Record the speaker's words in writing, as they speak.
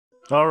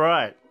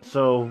Alright,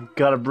 so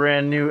got a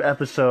brand new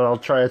episode. I'll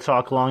try to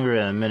talk longer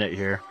in a minute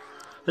here.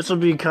 This will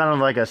be kind of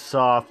like a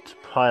soft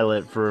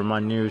pilot for my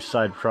new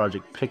side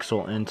project,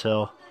 Pixel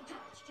Intel,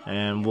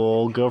 and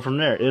we'll go from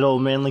there. It'll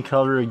mainly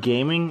cover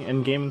gaming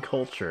and gaming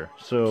culture,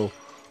 so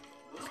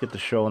let's get the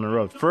show on the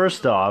road.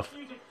 First off,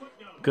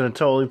 I'm gonna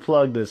totally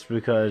plug this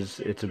because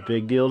it's a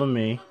big deal to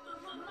me.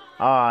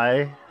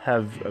 I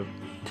have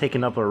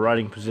taken up a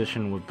writing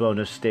position with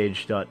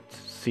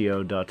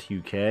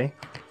bonusstage.co.uk.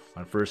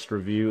 My first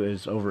review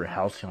is over at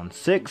Halcyon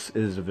 6. It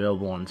is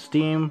available on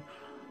Steam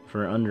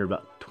for under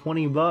about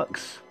 20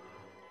 bucks.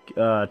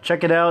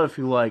 Check it out if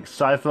you like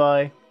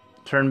sci-fi,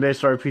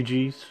 turn-based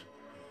RPGs,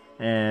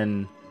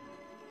 and,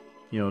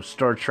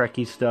 Star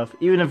Trek-y stuff.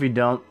 Even if you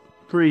don't,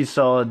 pretty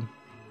solid,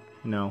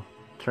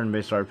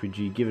 turn-based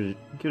RPG. Give it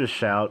a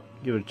shout.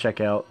 Give it a check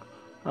out.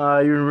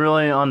 You're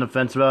really on the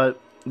fence about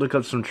it, look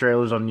up some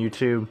trailers on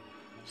YouTube.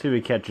 See if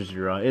it catches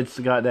your eye. It's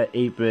got that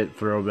 8-bit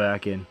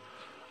throwback, and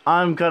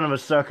I'm kind of a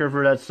sucker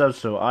for that stuff,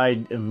 so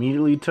I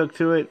immediately took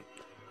to it.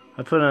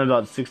 I put in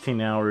about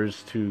 16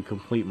 hours to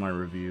complete my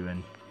review,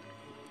 and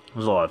it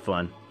was a lot of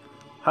fun.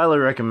 Highly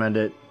recommend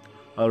it.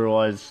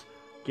 Otherwise,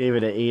 gave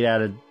it an 8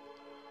 out of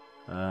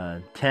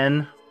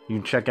 10. You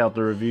can check out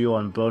the review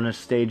on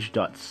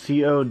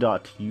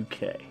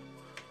bonusstage.co.uk.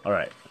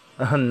 Alright,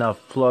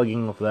 enough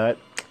plugging of that.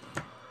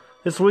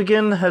 This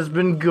weekend has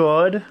been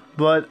good,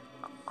 but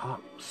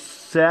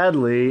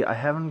sadly, I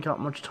haven't got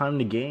much time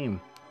to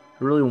game. I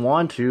really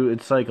want to.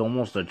 It's like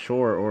almost a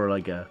chore or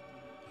like a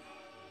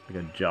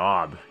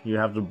job. You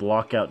have to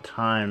block out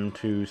time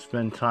to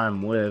spend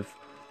time with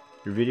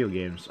your video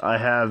games. I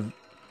have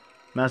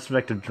Mass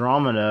Effect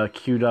Andromeda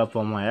queued up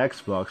on my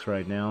Xbox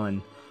right now,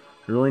 and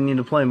I really need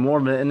to play more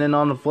of it. And then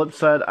on the flip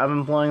side, I've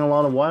been playing a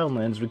lot of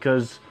Wildlands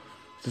because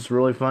it's just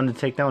really fun to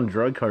take down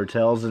drug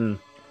cartels and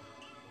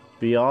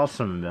be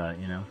awesome about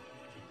it,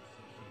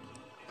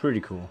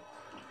 Pretty cool.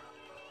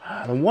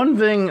 The one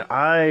thing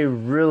I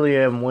really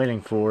am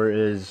waiting for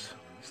is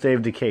State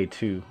of Decay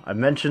 2. I've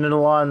mentioned it a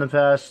lot in the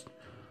past.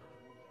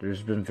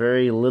 There's been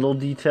very little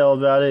detail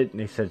about it.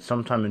 They said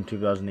sometime in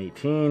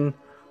 2018.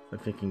 I'm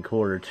thinking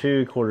quarter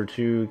 2. Quarter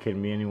 2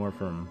 can be anywhere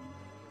from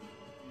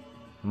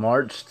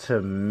March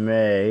to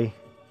May.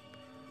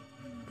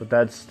 But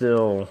that's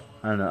still,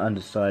 I don't know,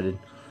 undecided.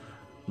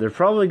 They're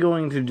probably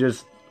going to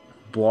just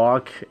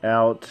block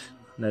out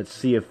that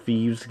Sea of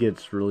Thieves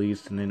gets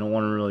released, and they don't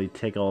want to really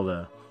take all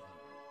the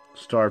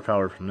star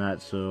power from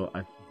that, so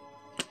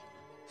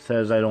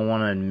says I don't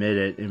want to admit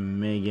it. It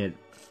may get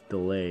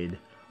delayed,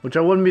 which I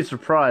wouldn't be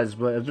surprised.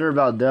 But if they're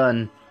about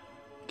done,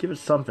 give us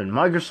something.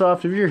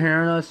 Microsoft, if you're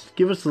hearing us,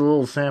 give us a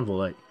little sample,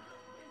 like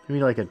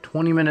maybe like a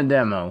 20-minute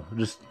demo,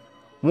 just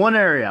one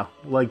area,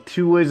 like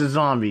 2 ways of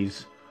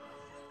zombies.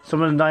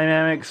 Some of the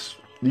dynamics.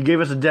 You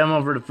gave us a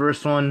demo for the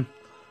first one.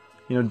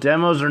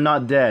 Demos are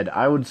not dead.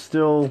 I would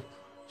still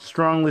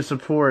strongly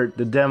support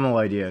the demo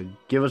idea.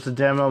 Give us a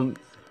demo.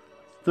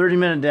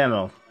 30-minute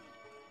demo.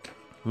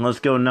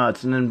 Let's go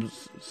nuts. And then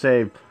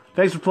say,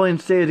 thanks for playing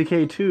State of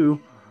Decay 2.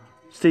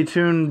 Stay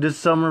tuned this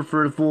summer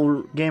for the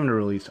full game to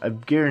release. I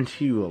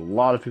guarantee you a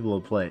lot of people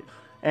will play it.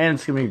 And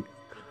it's going to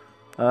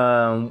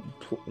be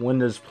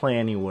Windows Play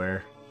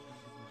Anywhere.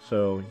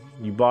 So,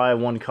 you buy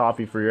one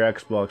copy for your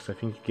Xbox. I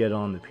think you get it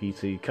on the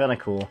PC. Kind of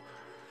cool.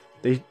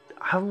 I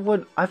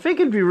think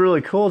it'd be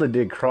really cool if they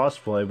did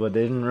crossplay, but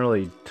they didn't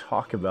really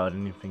talk about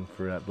anything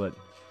for that. But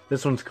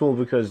this one's cool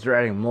because they're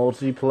adding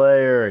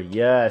multiplayer.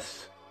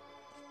 Yes.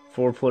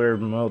 4-player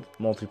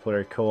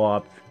multiplayer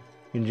co-op.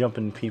 You can jump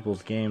in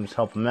people's games,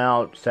 help them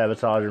out,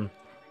 sabotage them,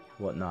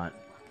 whatnot.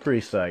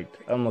 Pretty psyched.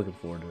 I'm looking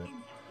forward to it.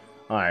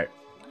 Alright.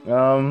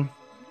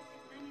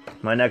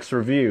 My next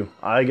review.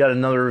 I got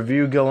another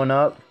review going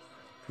up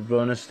for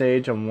Bonus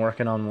Stage. I'm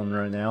working on one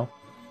right now.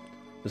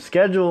 The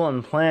schedule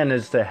and plan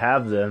is to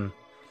have them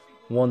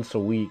once a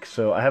week.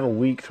 So I have a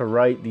week to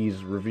write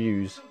these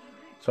reviews.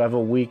 So I have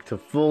a week to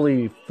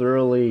fully,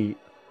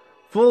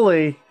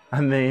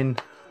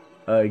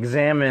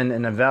 examine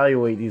and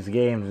evaluate these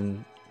games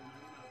and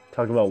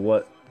talk about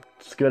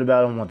what's good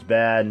about them, what's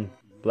bad,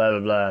 blah, blah,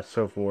 blah,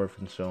 so forth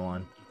and so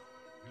on.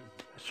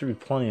 There should be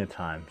plenty of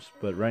times.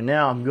 But right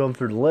now, I'm going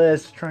through the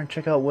list, trying to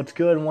check out what's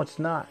good and what's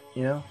not,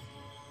 I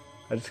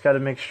just got to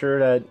make sure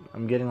that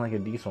I'm getting like a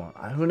decent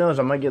one. Who knows,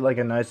 I might get like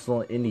a nice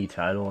little indie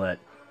title that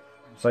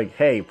it's like,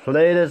 hey,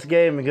 play this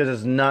game because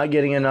it's not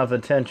getting enough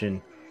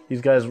attention. These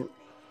guys...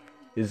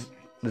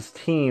 this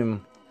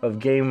team of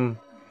game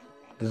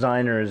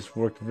designers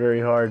worked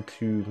very hard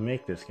to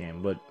make this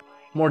game, but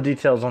more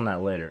details on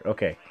that later.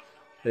 Okay,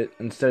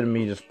 instead of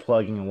me just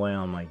plugging away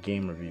on my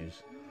game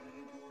reviews.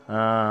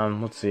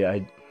 Let's see.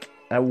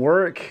 At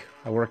work,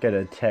 I work at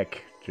a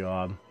tech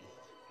job.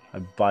 I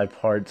buy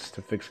parts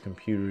to fix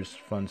computers,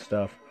 fun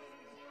stuff.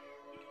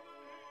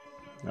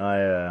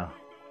 I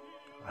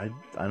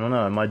don't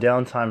know. In my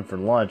downtime for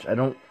lunch,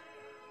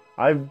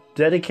 I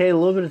dedicate a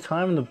little bit of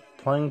time to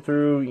playing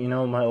through,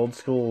 my old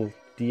school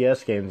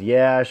DS games.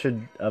 Yeah, I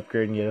should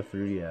upgrade and get a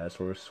 3DS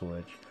or a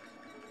Switch.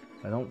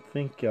 I don't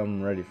think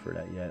I'm ready for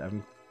that yet.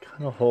 I'm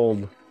kind of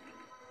hold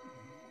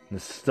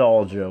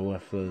nostalgia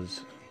with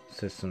those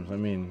systems. I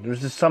mean,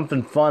 there's just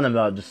something fun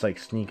about just like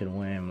sneaking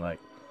away and like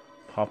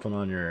popping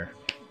on your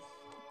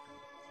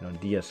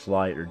DS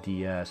Lite or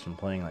DS and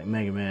playing like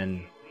Mega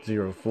Man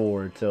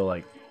 04 till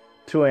like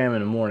 2 a.m.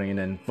 in the morning and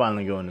then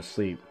finally going to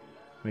sleep.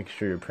 Make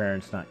sure your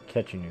parents not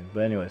catching you.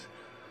 But anyways,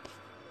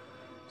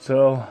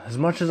 so as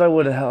much as I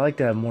would like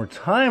to have more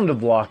time to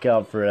block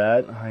out for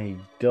that, I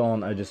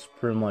don't. I just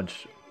pretty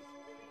much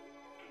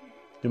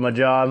do my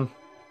job,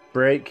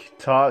 break,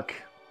 talk,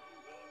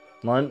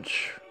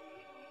 lunch,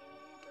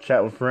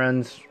 chat with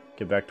friends,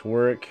 get back to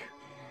work.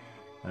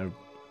 I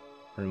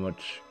pretty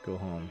much go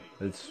home.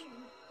 It's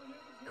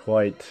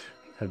quite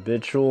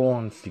habitual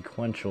and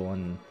sequential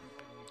and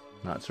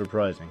not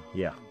surprising.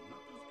 Yeah.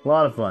 A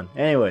lot of fun.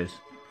 Anyways,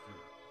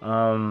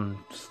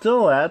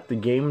 still at the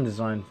game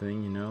design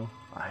thing,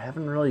 I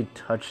haven't really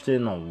touched it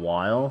in a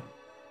while.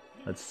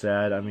 That's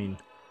sad. I mean,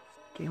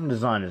 game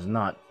design is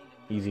not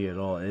easy at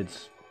all.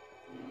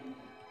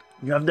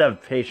 You have to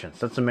have patience.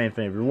 That's the main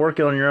thing. If you're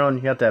working on your own,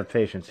 you have to have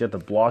patience. You have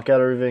to block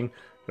out everything. You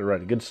gotta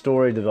write a good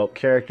story, develop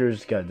characters,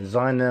 you gotta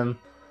design them,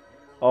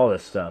 all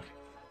this stuff.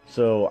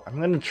 So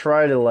I'm gonna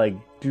try to like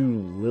do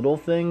little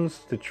things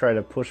to try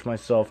to push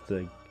myself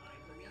to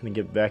kind of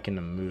get back in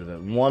the mood of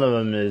it. One of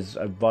them is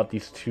I bought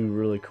these 2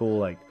 really cool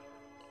like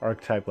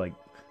archetype like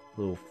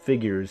little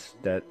figures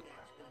that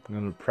I'm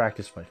gonna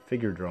practice my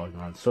figure drawing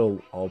on.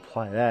 So I'll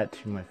apply that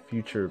to my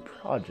future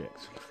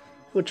projects,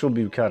 which will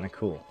be kind of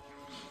cool.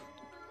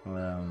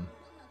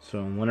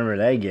 So whenever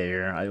they get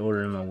here, I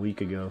ordered them a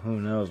week ago. Who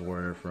knows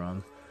where they're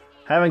from?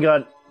 Haven't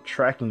got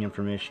tracking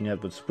information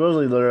yet, but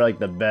supposedly they're like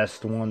the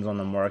best ones on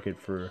the market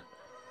for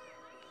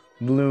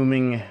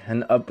blooming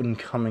and up and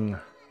coming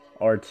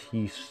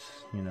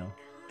artists,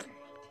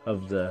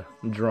 of the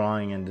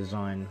drawing and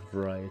design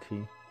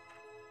variety.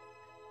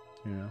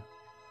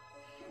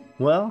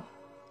 Well,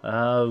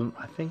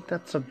 I think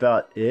that's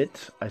about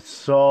it. I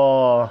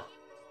saw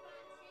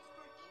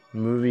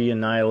movie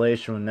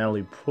Annihilation with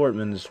Natalie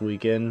Portman this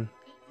weekend,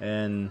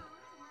 and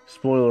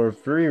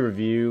spoiler-free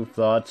review,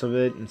 thoughts of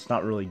it. It's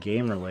not really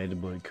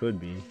game-related, but it could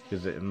be,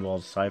 because it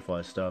involves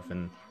sci-fi stuff,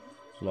 and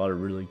a lot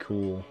of really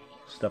cool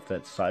stuff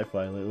that's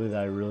sci-fi lately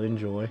that I really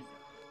enjoy.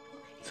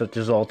 Such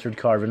as Altered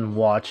Carbon.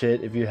 Watch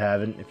it if you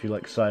haven't, if you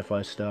like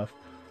sci-fi stuff.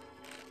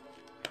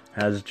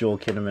 Has Joel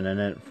Kinnaman in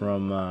it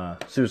from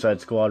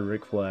Suicide Squad,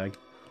 Rick Flag.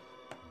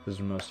 His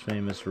most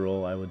famous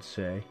role, I would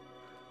say.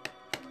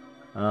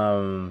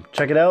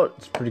 Check it out.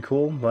 It's pretty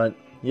cool. But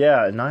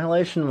yeah,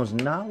 Annihilation was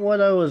not what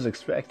I was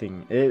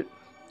expecting. I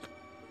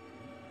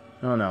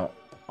don't know.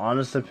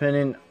 Honest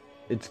opinion,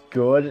 it's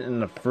good in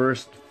the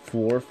first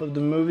fourth of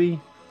the movie,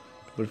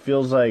 but it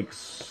feels like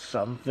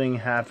something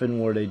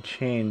happened where they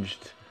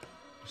changed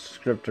the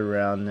script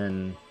around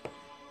and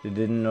they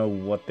didn't know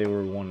what they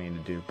were wanting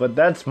to do. But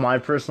that's my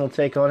personal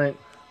take on it.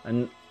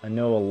 And I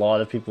know a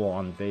lot of people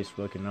on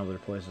Facebook and other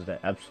places that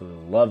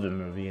absolutely love the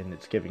movie and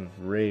it's giving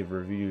rave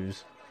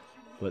reviews.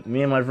 But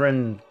me and my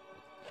friend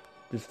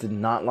just did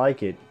not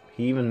like it.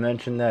 He even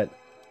mentioned that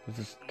it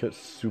was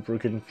just super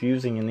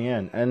confusing in the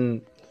end.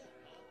 And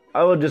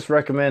I would just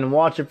recommend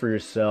watch it for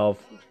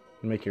yourself.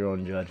 Make your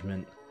own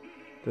judgment.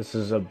 This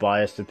is a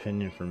biased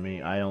opinion for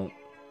me.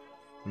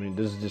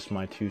 This is just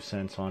my 2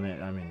 cents on it.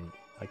 I mean,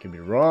 I could be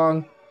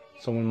wrong.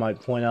 Someone might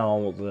point out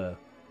all the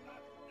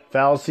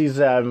fallacies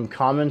that I'm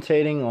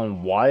commentating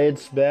on why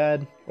it's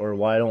bad or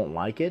why I don't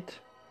like it.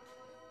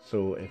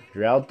 So if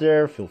you're out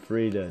there, feel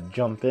free to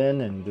jump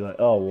in and be like,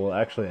 oh, well,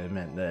 actually I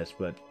meant this.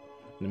 But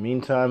in the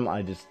meantime,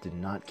 I just did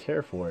not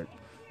care for it.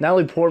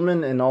 Natalie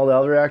Portman and all the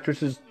other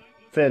actresses,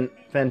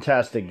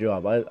 fantastic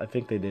job. I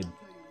think they did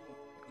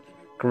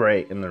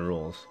great in their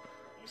roles.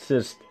 It's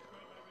just,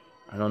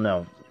 I don't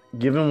know.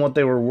 Given what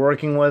they were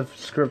working with,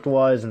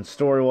 script-wise and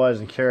story-wise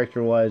and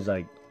character-wise,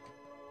 I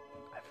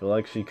feel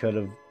like she could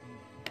have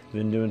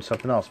been doing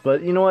something else.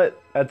 But you know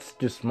what? That's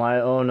just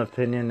my own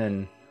opinion,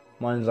 and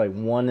mine's like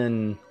 1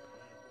 in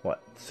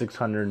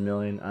 600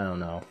 million. I don't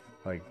know.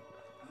 Like,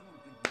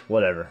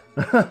 whatever.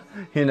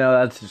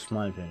 That's just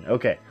my opinion.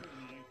 Okay.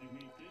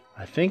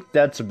 I think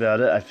that's about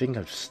it. I think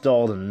I've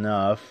stalled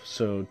enough.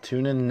 So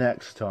tune in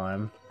next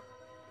time.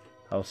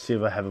 I'll see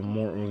if I have a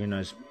more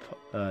organized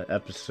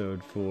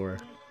episode for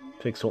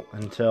Pixel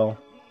Intel.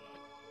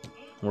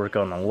 Work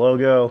on the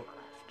logo.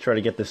 Try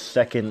to get the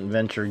second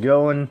venture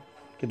going.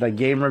 Get that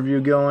game review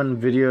going.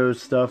 Video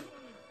stuff.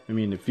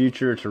 In the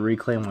future to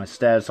reclaim my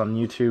status on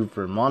YouTube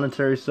for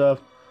monetary stuff.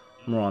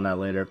 More on that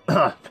later.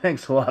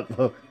 Thanks a lot,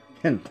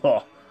 Logan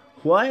Paul.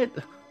 What?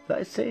 Did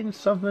I say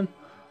something?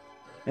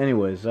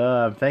 Anyways,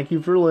 thank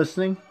you for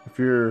listening. If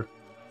you're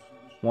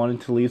wanting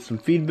to leave some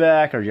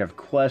feedback or you have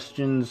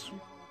questions,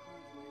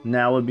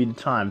 now would be the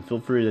time. Feel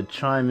free to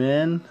chime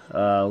in,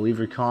 leave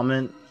your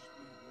comment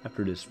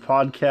after this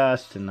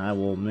podcast, and I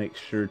will make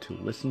sure to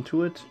listen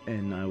to it,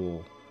 and I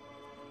will,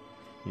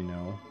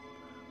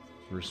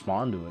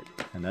 respond to it.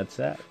 And that's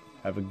that.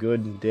 Have a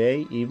good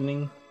day,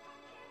 evening,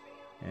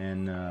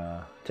 and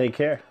take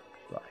care.